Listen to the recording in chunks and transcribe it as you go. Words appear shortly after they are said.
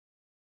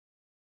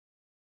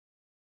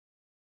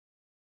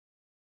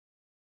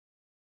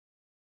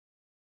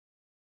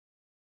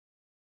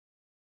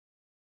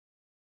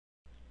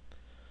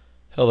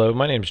Hello,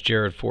 my name is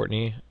Jared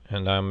Fortney,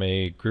 and I'm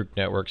a Group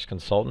Networks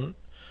consultant.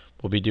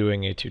 We'll be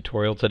doing a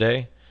tutorial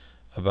today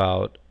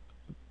about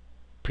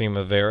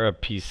Primavera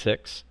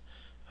P6.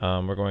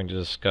 We're going to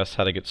discuss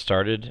how to get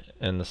started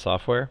in the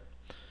software.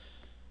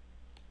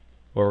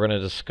 What we're going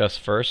to discuss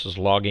first is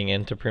logging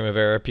into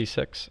Primavera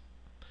P6.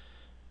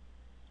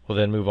 We'll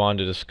then move on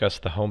to discuss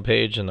the home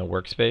page and the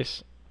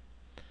workspace.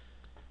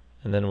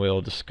 And then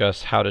we'll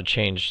discuss how to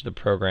change the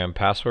program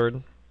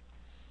password.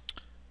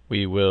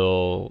 We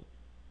will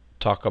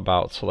talk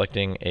about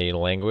selecting a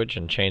language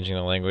and changing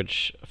the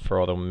language for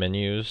all the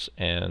menus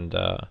and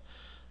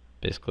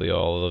basically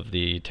all of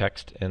the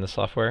text in the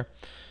software.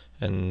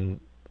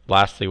 And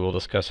lastly, we'll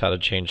discuss how to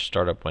change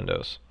startup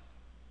windows.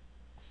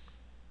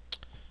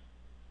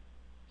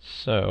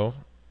 So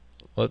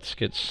let's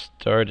get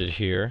started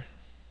here.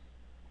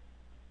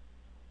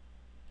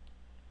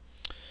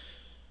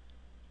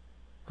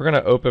 We're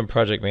going to open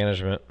Project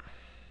Management,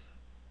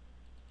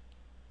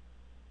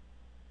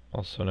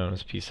 also known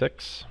as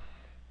P6.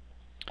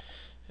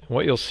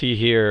 What you'll see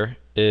here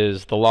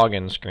is the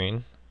login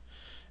screen,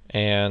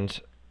 and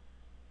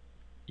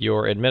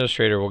your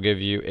administrator will give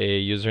you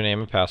a username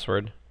and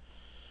password.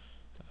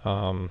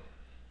 But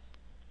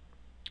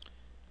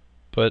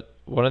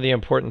one of the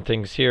important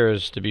things here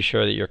is to be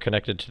sure that you're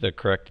connected to the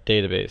correct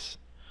database.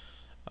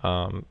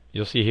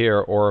 You'll see here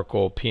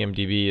Oracle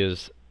PMDB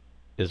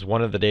is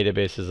one of the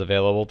databases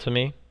available to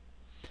me.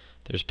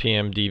 There's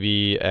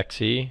PMDB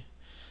XE,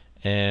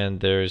 and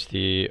there's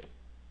the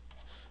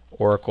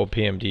Oracle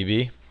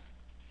PMDB.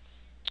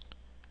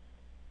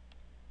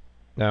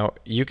 Now,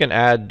 you can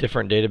add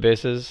different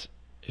databases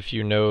if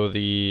you know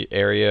the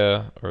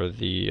area or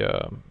the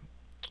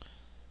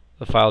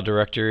file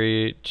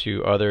directory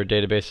to other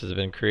databases that have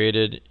been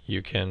created.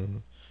 You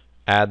can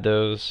add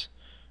those.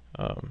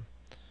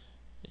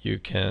 You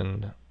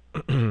can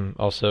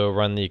also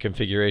run the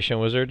configuration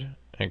wizard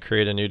and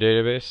create a new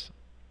database.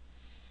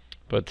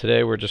 But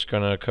today we're just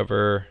going to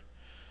cover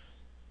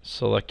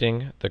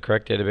selecting the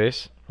correct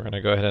database. We're going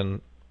to go ahead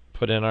and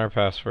put in our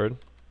password.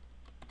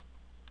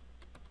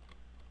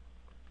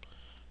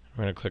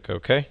 We're going to click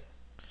OK,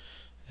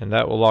 and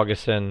that will log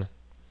us in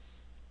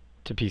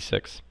to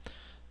P6.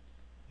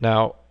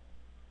 Now,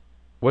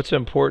 what's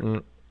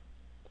important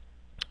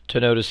to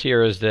notice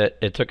here is that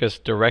it took us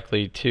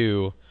directly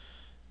to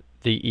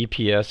the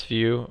EPS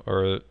view,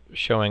 or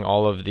showing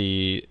all of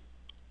the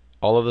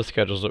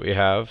schedules that we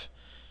have,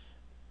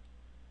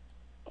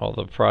 all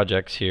the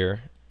projects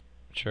here,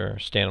 which are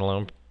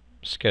standalone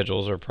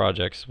schedules or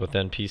projects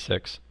within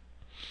P6.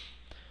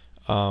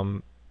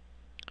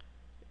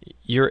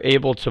 You're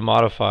able to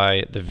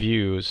modify the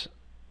views,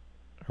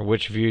 or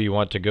which view you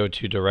want to go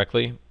to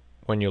directly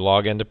when you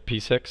log into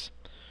P6.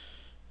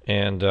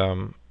 And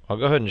I'll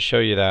go ahead and show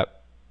you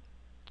that.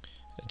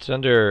 It's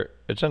under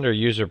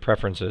User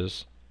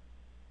Preferences.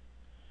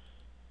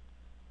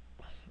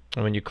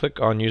 And when you click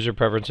on User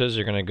Preferences,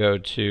 you're going to go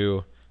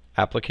to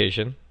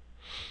Application.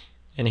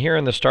 And here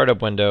in the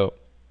startup window,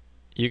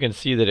 you can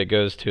see that it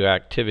goes to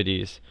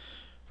Activities.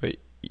 But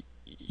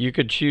you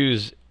could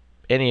choose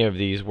any of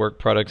these: work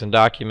products and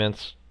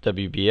documents,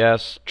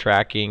 WBS,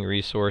 tracking,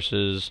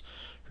 resources,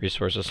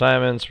 resource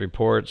assignments,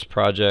 reports,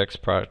 projects,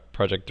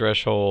 project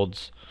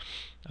thresholds.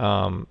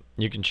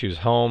 You can choose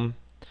home,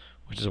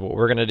 which is what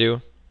we're going to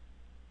do.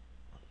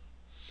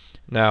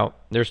 Now,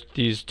 there's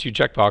these two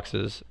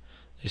checkboxes.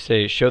 They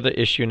say show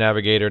the issue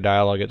navigator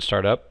dialog at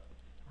startup.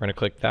 We're going to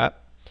click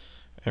that.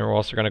 And we're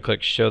also going to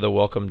click show the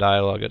welcome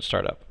dialog at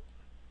startup.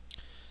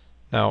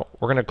 Now,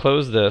 we're going to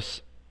close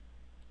this,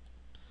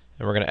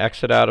 and we're going to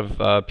exit out of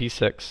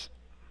P6.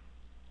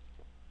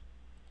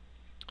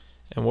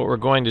 And what we're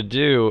going to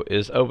do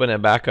is open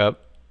it back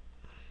up.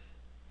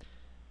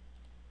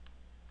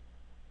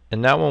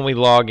 And now when we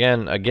log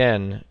in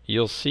again,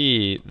 you'll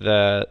see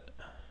that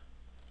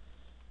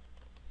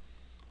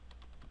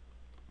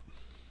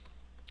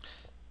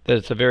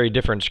it's a very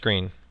different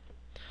screen.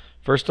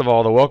 First of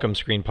all, the welcome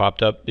screen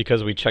popped up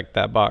because we checked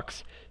that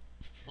box.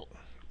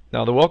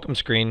 Now, the welcome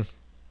screen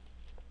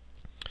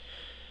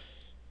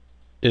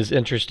is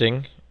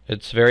interesting.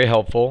 It's very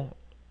helpful.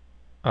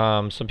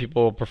 Some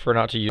people prefer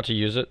not to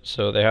use it,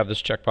 so they have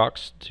this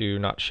checkbox to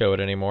not show it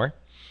anymore.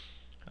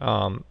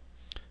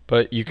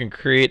 But you can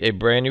create a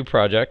brand new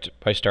project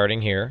by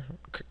starting here,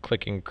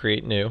 clicking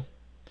Create New.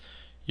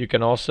 You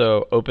can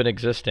also open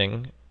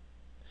existing,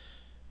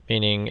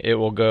 meaning it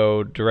will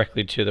go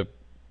directly to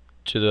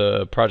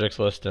the projects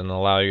list and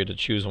allow you to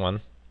choose one.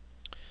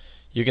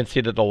 You can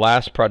see that the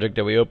last project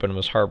that we opened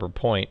was Harbor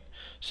Point.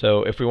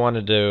 So if we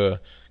wanted to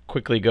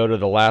quickly go to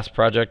the last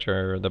project,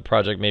 or the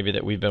project maybe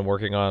that we've been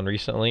working on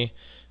recently,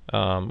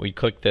 we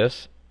click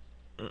this.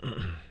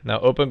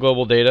 Now, open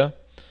global data.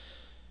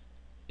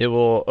 It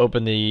will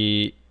open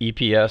the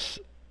EPS,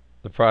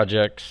 the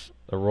projects,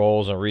 the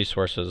roles, and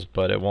resources,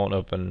 but it won't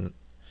open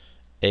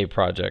a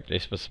project,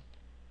 a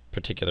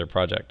particular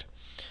project.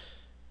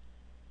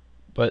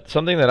 But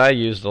something that I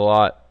used a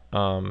lot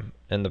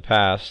in the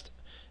past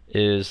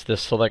is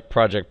this select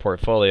project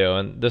portfolio,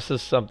 and this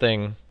is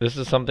something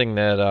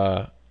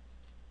that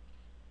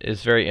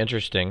is very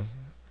interesting,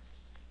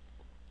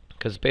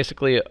 because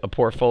basically a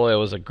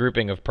portfolio is a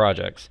grouping of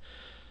projects.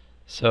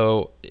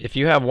 So if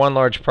you have one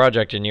large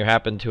project and you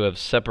happen to have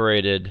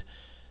separated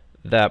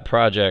that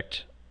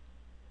project,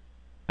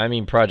 I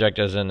mean project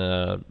as in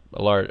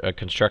a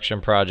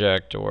construction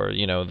project, or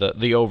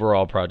the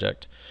overall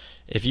project.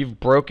 If you've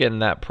broken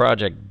that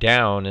project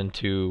down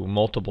into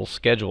multiple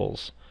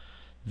schedules,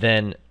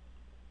 then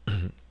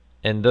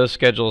and those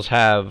schedules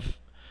have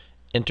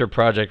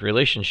inter-project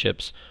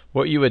relationships,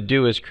 what you would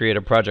do is create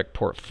a project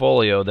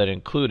portfolio that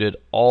included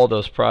all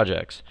those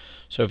projects.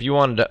 So if you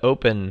wanted to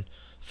open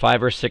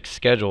 5 or 6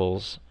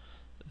 schedules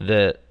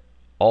that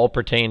all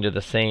pertain to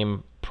the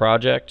same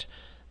project,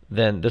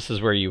 then this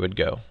is where you would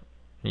go.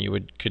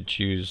 You could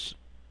choose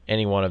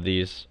any one of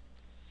these,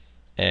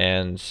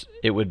 and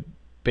it would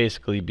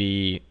basically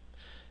be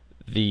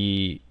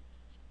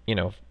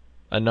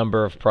a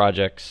number of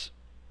projects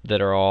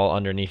that are all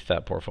underneath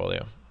that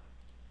portfolio.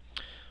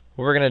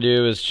 What we're going to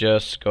do is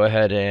just go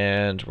ahead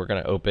and we're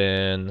going to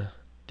open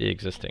the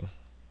existing.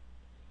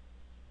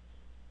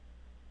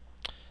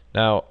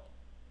 Now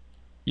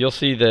you'll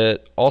see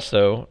that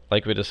also,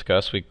 like we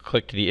discussed, we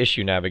clicked the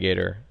issue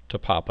navigator to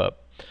pop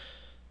up.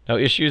 Now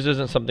issues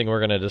isn't something we're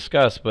going to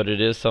discuss, but it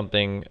is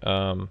something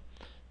that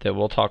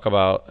we'll talk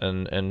about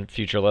in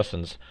future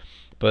lessons.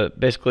 But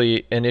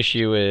basically an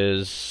issue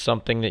is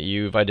something that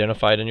you've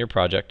identified in your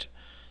project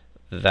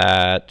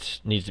that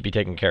needs to be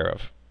taken care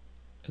of.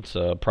 It's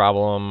a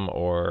problem,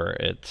 or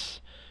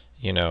it's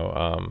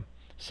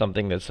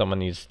something that someone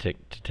needs to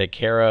take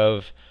care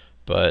of,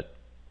 but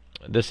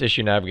this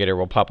issue navigator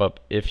will pop up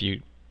if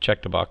you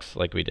check the box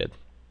like we did.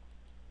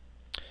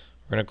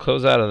 We're going to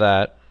close out of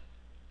that.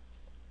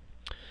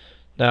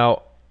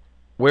 Now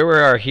where we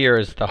are here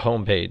is the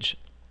home page,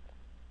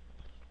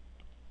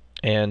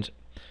 and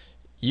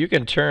you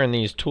can turn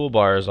these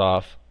toolbars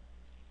off.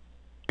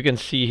 You can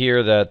see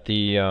here that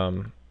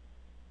the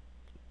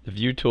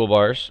view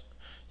toolbars,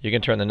 you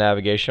can turn the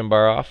navigation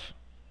bar off,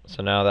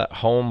 so now that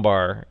home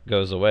bar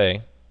goes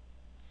away.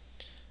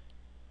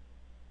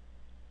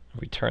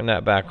 If we turn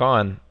that back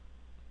on,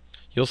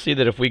 you'll see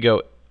that if we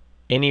go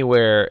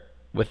anywhere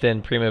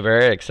within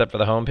Primavera except for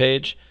the home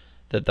page,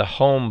 that the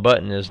home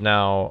button is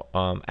now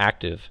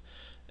active,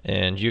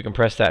 and you can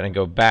press that and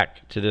go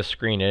back to this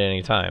screen at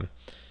any time.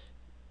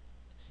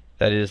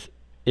 That is,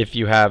 if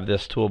you have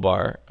this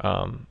toolbar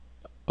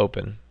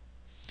open.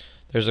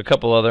 There's a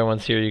couple other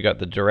ones here. You got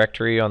the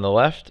directory on the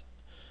left,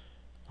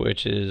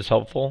 which is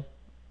helpful.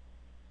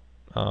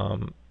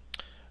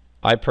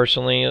 I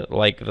personally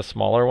like the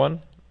smaller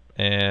one,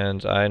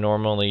 and I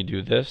normally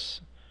do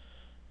this.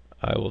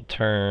 I will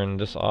turn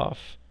this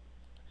off,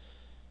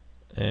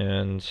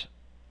 and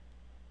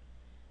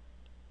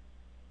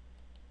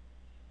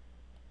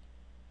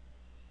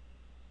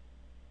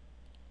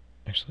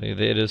actually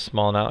it is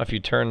small now. If you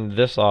turn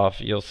this off,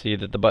 you'll see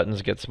that the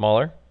buttons get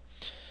smaller,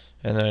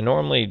 and then I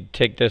normally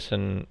take this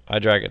and I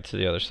drag it to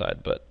the other side,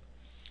 but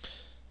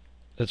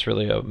it's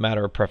really a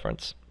matter of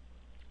preference.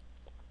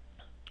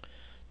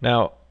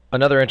 Now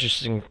another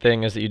interesting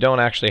thing is that you don't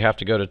actually have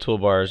to go to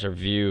toolbars or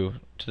view,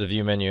 to the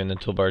view menu and then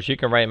toolbars. You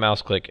can right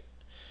mouse click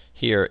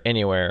here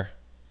anywhere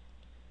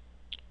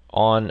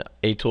on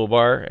a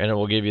toolbar and it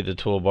will give you the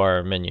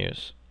toolbar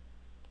menus.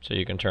 So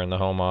you can turn the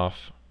home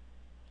off,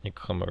 you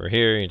come over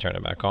here, you turn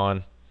it back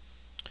on.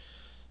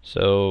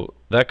 So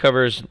that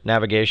covers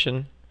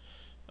navigation.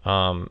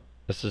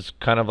 This is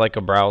kind of like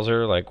a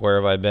browser, like where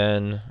have I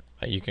been.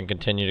 You can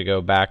continue to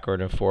go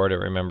backward and forward. It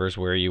remembers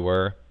where you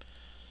were.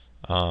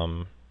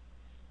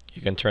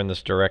 You can turn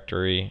this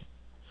directory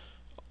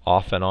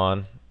off and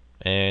on,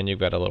 and you've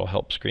got a little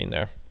help screen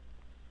there.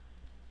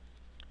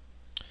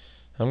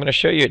 I'm going to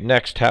show you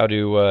next how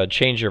to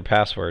change your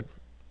password.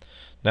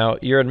 Now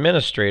your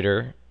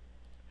administrator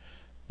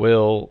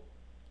will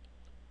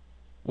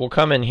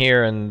come in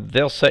here and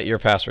they'll set your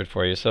password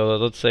for you. So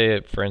let's say,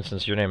 for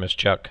instance, your name is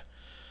Chuck.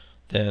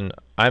 Then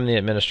I'm the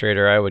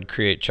administrator. I would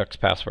create Chuck's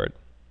password.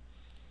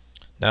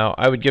 Now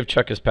I would give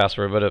Chuck his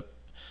password, but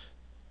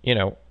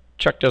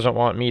Chuck doesn't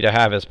want me to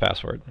have his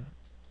password.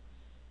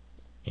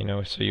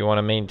 So you want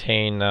to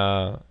maintain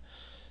that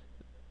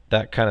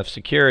kind of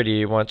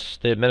security. Once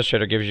the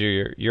administrator gives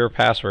you your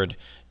password,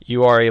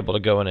 you are able to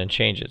go in and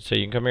change it. So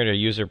you can come here to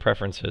user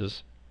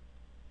preferences,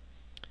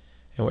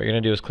 and what you're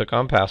going to do is click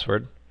on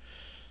password.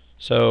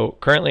 So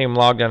currently I'm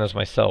logged in as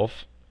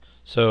myself.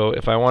 So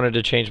if I wanted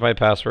to change my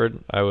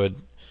password, I would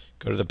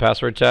go to the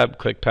password tab,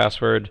 click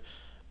password,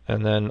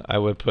 and then I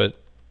would put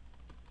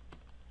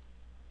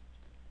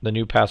the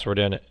new password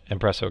in and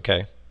press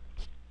OK.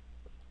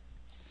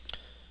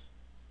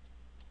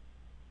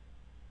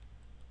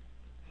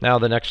 Now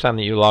the next time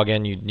that you log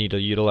in, you need to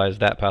utilize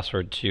that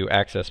password to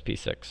access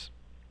P6.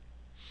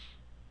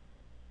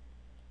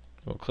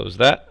 We'll close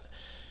that.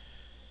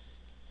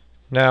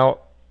 Now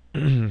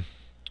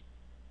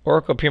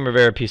Oracle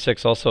Primavera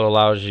P6 also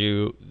allows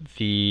you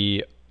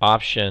the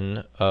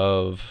option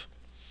of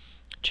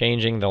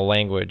changing the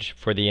language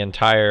for the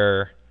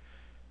entire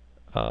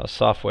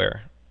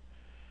software.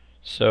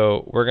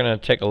 So we're going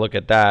to take a look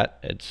at that.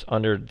 It's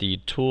under the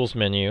Tools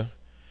menu, and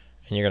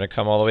you're going to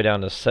come all the way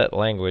down to Set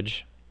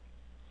Language.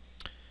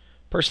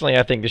 Personally,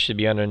 I think this should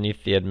be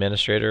underneath the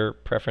Administrator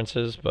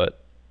Preferences,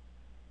 but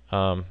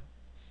I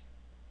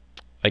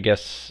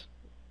guess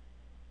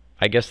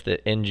the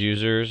end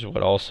users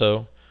would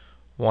also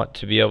want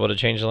to be able to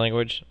change the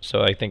language,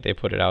 so I think they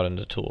put it out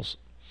into Tools.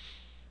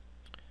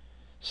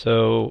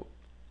 So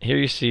here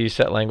you see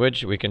Set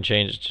Language. We can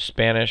change it to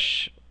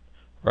Spanish,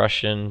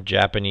 Russian,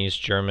 Japanese,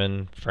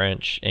 German,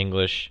 French,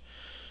 English,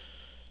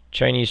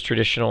 Chinese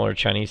Traditional, or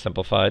Chinese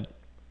Simplified.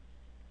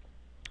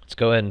 Let's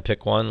go ahead and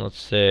pick one.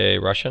 Let's say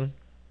Russian.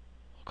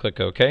 Click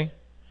OK.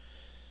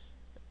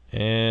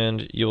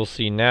 And you will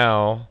see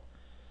now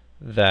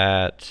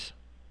that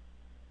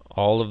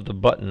all of the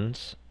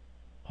buttons,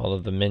 all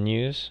of the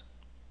menus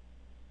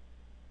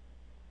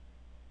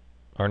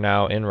are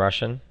now in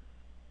Russian,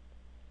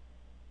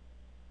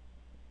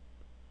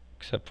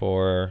 except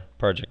for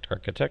Project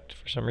Architect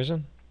for some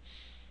reason,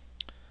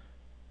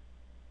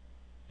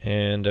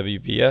 and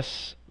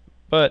WBS,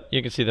 but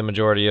you can see the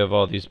majority of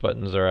all these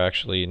buttons are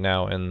actually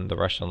now in the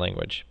Russian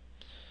language.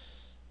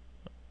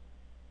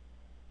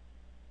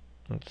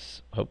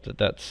 Let's hope that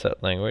that's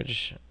set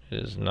language. It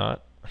is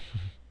not.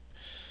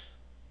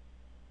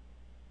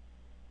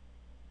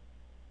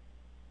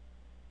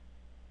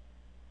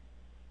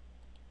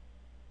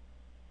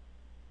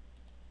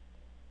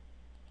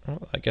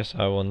 Well, I guess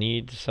I will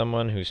need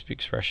someone who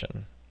speaks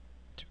Russian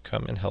to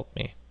come and help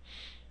me.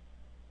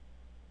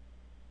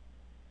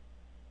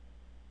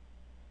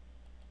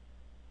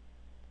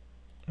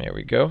 There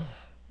we go.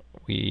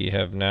 We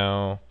have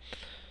now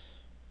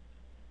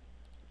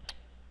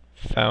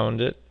found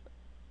it,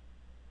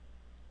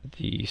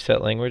 the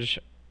set language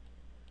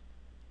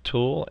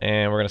tool,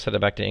 and we're going to set it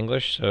back to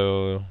English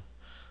so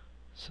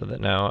that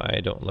now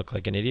I don't look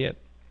like an idiot.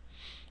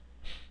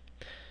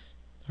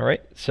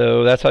 Alright,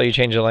 so that's how you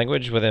change the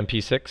language within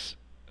P6.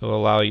 It will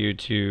allow you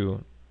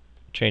to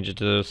change it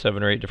to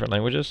 7 or 8 different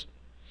languages.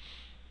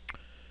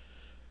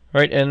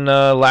 Alright, and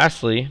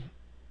lastly,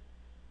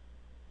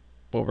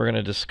 what we're going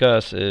to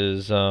discuss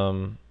is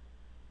how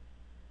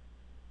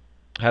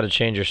to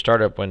change your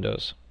startup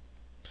windows,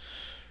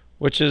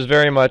 which is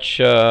very much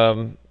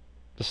the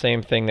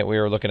same thing that we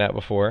were looking at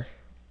before.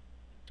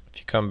 If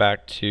you come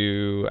back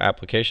to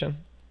Application,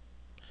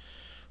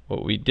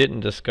 what we didn't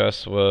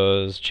discuss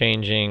was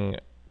changing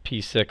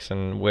P6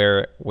 and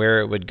where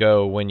it would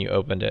go when you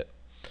opened it.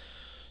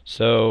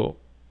 So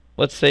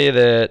let's say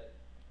that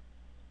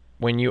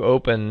when you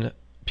open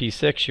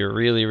P6, you're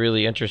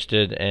really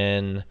interested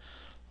in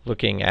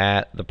looking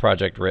at the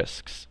project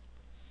risks.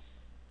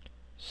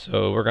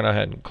 So we're going to go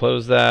ahead and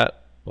close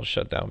that. We'll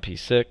shut down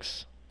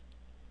P6,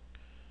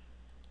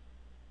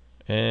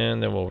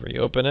 and then we'll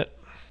reopen it.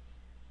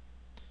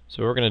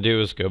 So what we're going to do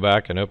is go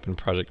back and open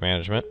Project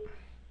Management,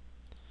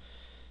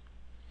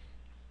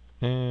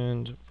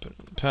 and put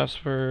in the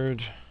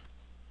password.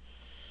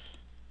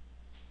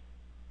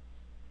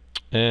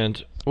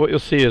 And what you'll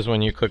see is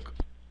when you click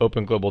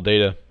Open Global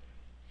Data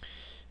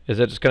is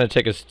that it's going to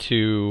take us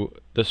to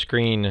the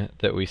screen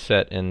that we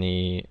set in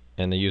the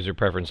user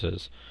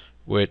preferences,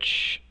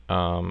 which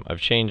I've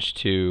changed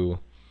to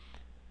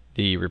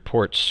the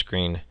reports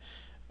screen.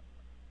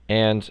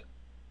 And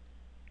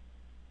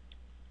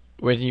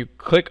when you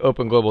click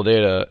Open Global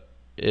Data,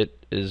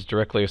 it is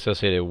directly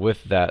associated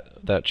with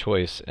that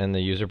choice in the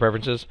user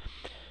preferences.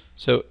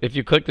 So if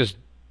you click this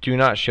Do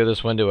Not Show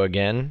This Window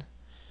Again,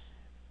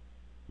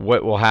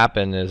 what will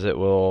happen is it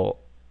will,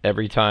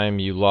 every time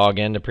you log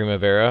into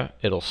Primavera,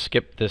 it'll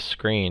skip this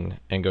screen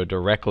and go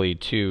directly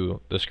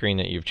to the screen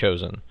that you've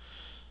chosen.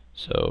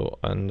 So,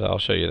 and I'll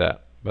show you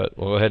that. But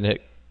we'll go ahead and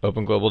hit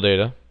Open Global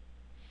Data,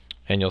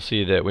 and you'll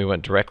see that we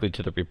went directly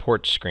to the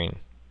reports screen.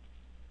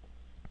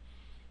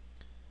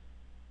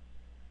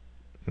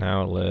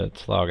 Now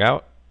let's log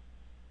out.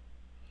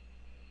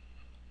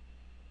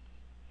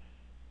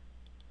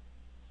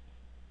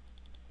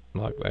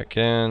 Log back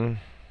in.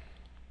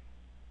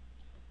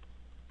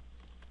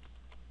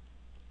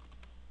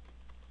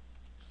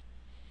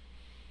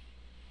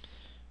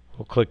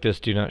 We'll click this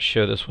Do Not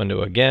Show This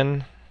Window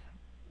Again,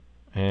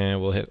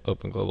 and we'll hit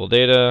Open Global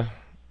Data.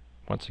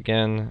 Once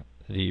again,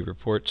 the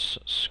reports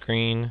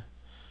screen.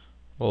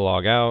 We'll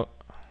log out.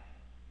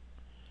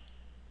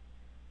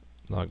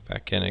 Log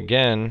back in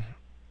again.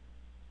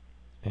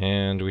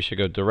 And we should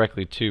go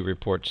directly to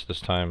reports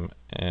this time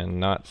and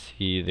not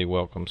see the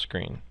welcome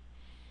screen.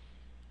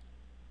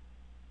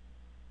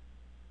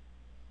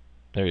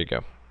 There you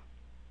go.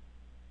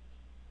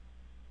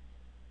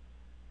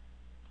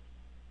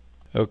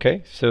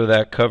 Okay, so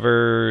that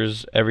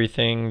covers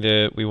everything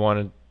that we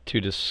wanted to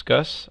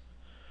discuss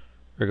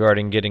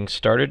regarding getting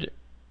started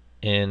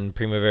in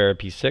Primavera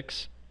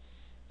P6.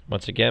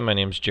 Once again, my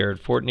name is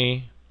Jared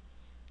Fortney.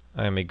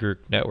 I am a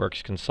Group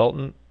Networks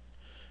consultant,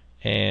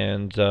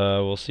 and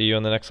we'll see you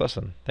on the next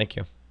lesson. Thank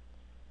you.